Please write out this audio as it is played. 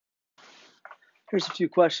Here's a few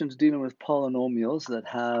questions dealing with polynomials that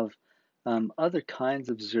have other kinds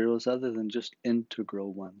of zeros other than just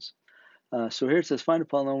integral ones. So here it says find a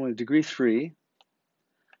polynomial of degree 3,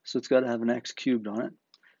 so it's got to have an x cubed on it,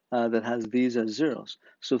 that has these as zeros.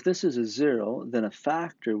 So if this is a 0, then a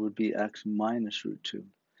factor would be x minus root 2.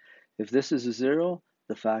 If this is a 0,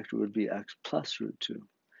 the factor would be x plus root 2.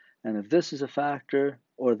 And if this is a factor,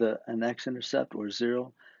 or an x-intercept, or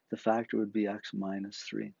 0, the factor would be x minus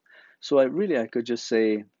 3. So I could just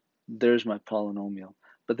say, there's my polynomial.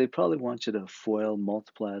 But they probably want you to FOIL,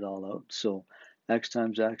 multiply it all out. So x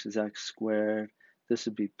times x is x squared. This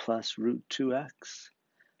would be plus root 2x.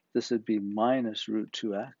 This would be minus root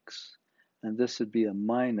 2x. And this would be a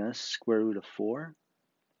minus square root of 4,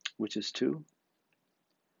 which is 2.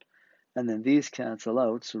 And then these cancel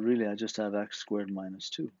out, so really I just have x squared minus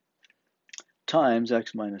 2. Times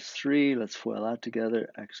x minus 3, let's FOIL that together,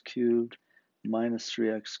 x cubed minus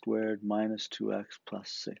 3x squared minus 2x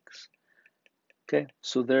plus 6. Okay,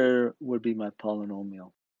 so there would be my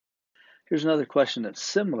polynomial. Here's another question that's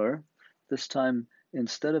similar. This time,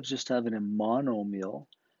 instead of just having a monomial,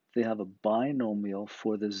 they have a binomial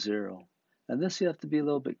for the 0. And this you have to be a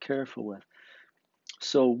little bit careful with.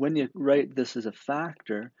 So when you write this as a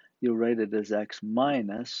factor, you'll write it as x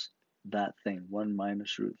minus that thing, 1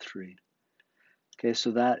 minus root 3. Okay,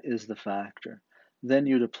 so that is the factor. Then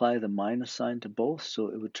you'd apply the minus sign to both, so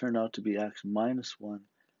it would turn out to be x minus 1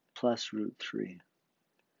 plus root 3.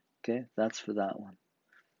 Okay, that's for that one.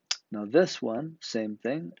 Now this one, same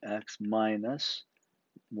thing, x minus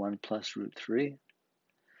 1 plus root 3.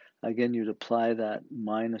 Again, you'd apply that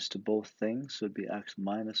minus to both things, so it'd be x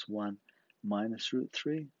minus 1 minus root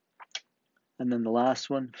 3. And then the last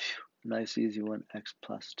one, nice easy one, x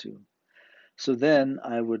plus 2. So then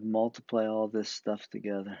I would multiply all this stuff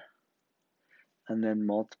together and then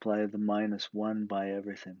multiply the minus 1 by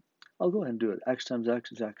everything. I'll go ahead and do it. X times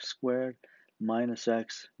x is x squared minus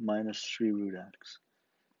x minus 3 root x.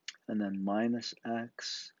 And then minus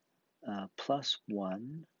x plus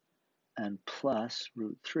 1 and plus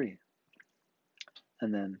root 3.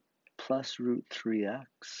 And then plus root 3x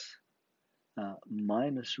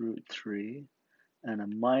minus root 3 and a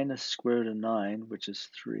minus square root of 9, which is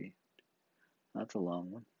 3. That's a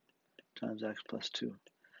long one. Times x plus 2.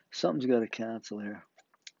 Something's got to cancel here.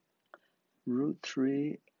 Root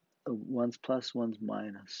 3, one's plus, one's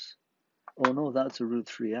minus. Oh no, that's a root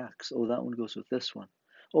 3x. Oh, that one goes with this one.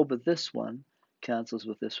 Oh, but this one cancels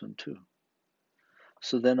with this one too.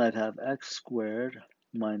 So then I'd have x squared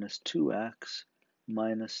minus 2x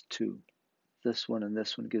minus 2. This one and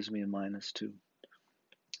this one gives me a minus 2.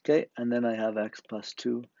 Okay, and then I have x plus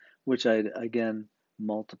 2, which I'd again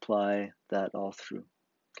multiply that all through.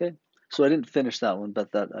 Okay, so I didn't finish that one,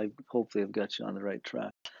 but that I hopefully have got you on the right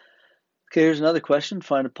track. Okay, here's another question.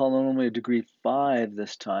 Find a polynomial of degree 5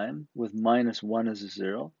 this time with minus 1 as a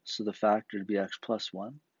 0, so the factor would be x plus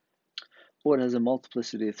 1. Oh, it has a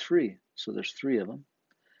multiplicity of 3, so there's 3 of them.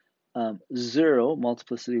 0,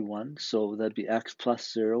 multiplicity 1, so that'd be x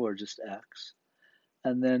plus 0 or just x.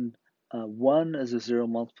 And then 1 is a 0,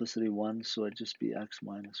 multiplicity 1, so it'd just be x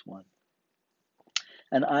minus 1.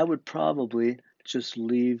 And I would probably just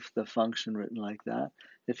leave the function written like that.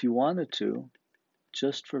 If you wanted to,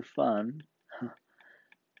 just for fun,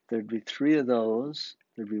 there'd be 3 of those,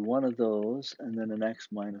 there'd be 1 of those, and then an x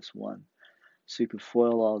minus 1. So you could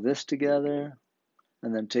FOIL all this together,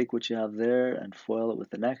 and then take what you have there and FOIL it with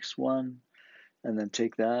the next one, and then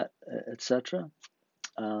take that, etc.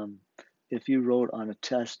 If you wrote on a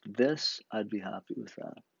test this, I'd be happy with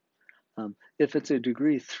that. If it's a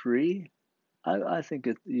degree 3, I think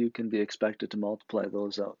you can be expected to multiply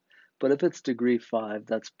those out. But if it's degree 5,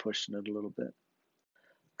 that's pushing it a little bit.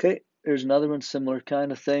 Okay, here's another one, similar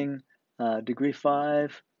kind of thing. Degree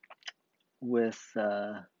 5 with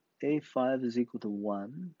a5 is equal to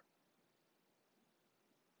 1.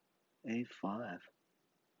 a5.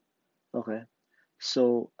 Okay,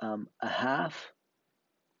 so a half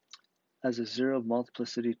as a 0 of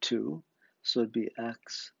multiplicity 2, so it'd be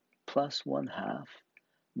x plus 1 half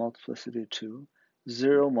multiplicity 2,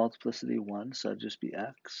 0 multiplicity 1, so it'd just be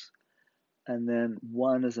x, and then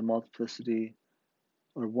 1 is a multiplicity,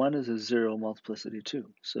 or 1 is a 0 multiplicity 2,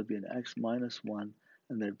 so it'd be an x minus 1,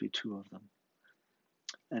 and there'd be 2 of them.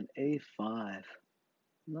 And a5, I'm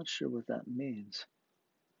not sure what that means.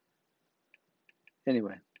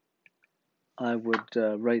 Anyway, I would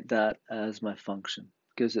write that as my function,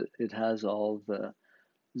 because it has all the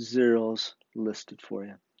zeros listed for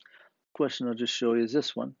you. Question I'll just show you is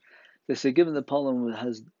this one. They say given the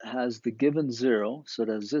polynomial has the given 0, so it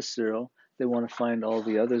has this 0, they want to find all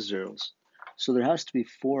the other zeros. So there has to be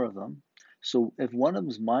 4 of them. So if one of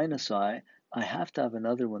them is minus I, I have to have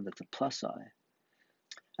another one that's a plus I.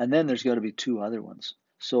 And then there's got to be two other ones.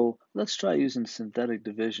 So let's try using synthetic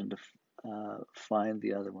division to find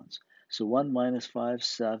the other ones. So 1 minus 5,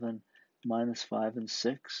 7, minus 5 and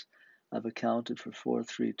 6. I've accounted for 4,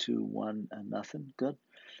 3, 2, 1, and nothing. Good.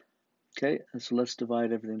 Okay, and so let's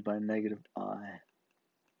divide everything by negative I.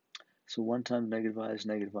 So 1 times negative I is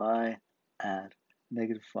negative I, add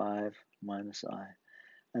negative 5 minus I.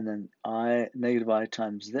 And then negative I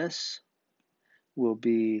times this will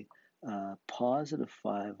be positive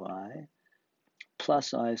 5I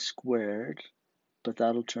plus I squared, but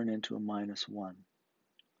that'll turn into a minus 1.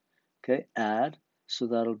 Okay, add, so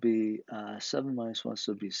that'll be 7 minus 1,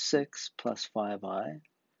 so it'll be 6 plus 5I.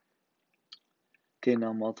 Okay,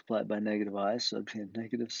 now multiply it by negative I, so it'd be a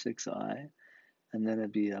negative 6I. And then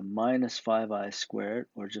it'd be a minus 5I squared,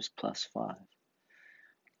 or just plus 5.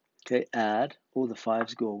 Okay, add. Oh, the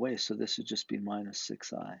 5's go away, so this would just be minus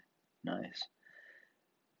 6I. Nice.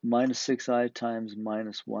 Minus 6I times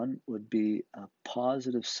minus 1 would be a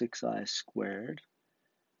positive 6I squared.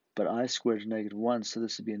 But I squared is negative 1, so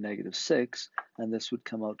this would be a negative 6, and this would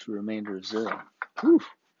come out to a remainder of 0. Whew,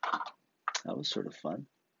 that was sort of fun.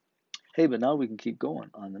 Hey, but now we can keep going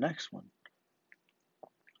on the next one.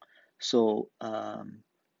 So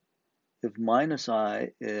if minus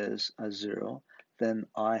I is a 0, then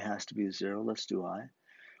I has to be a 0. Let's do I.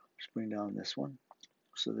 Let's bring down this one.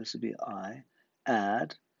 So this would be I.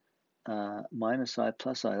 Add minus I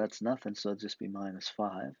plus I, that's nothing, so it'll just be minus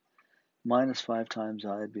 5. Minus 5 times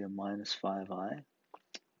I would be a minus 5I.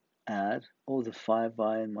 Add, oh, the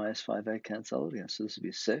 5I and minus 5I cancel out again, so this would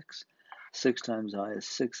be 6. 6 times I is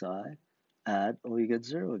 6I. Add, oh, you get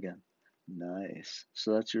 0 again. Nice.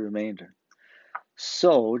 So that's your remainder.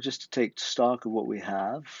 So just to take stock of what we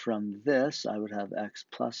have, from this I would have x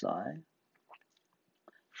plus I.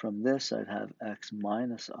 From this I'd have x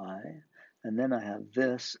minus I. And then I have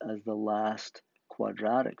this as the last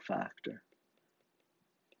quadratic factor.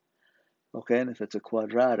 Okay, and if it's a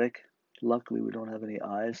quadratic, luckily we don't have any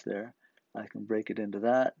i's there. I can break it into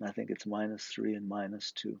that, and I think it's minus 3 and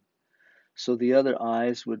minus 2. So the other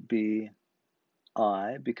i's would be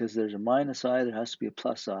I, because there's a minus I, there has to be a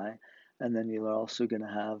plus I, and then you're also going to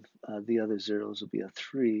have the other zeros will be a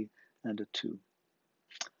 3 and a 2.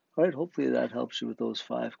 All right, hopefully that helps you with those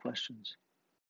 5 questions.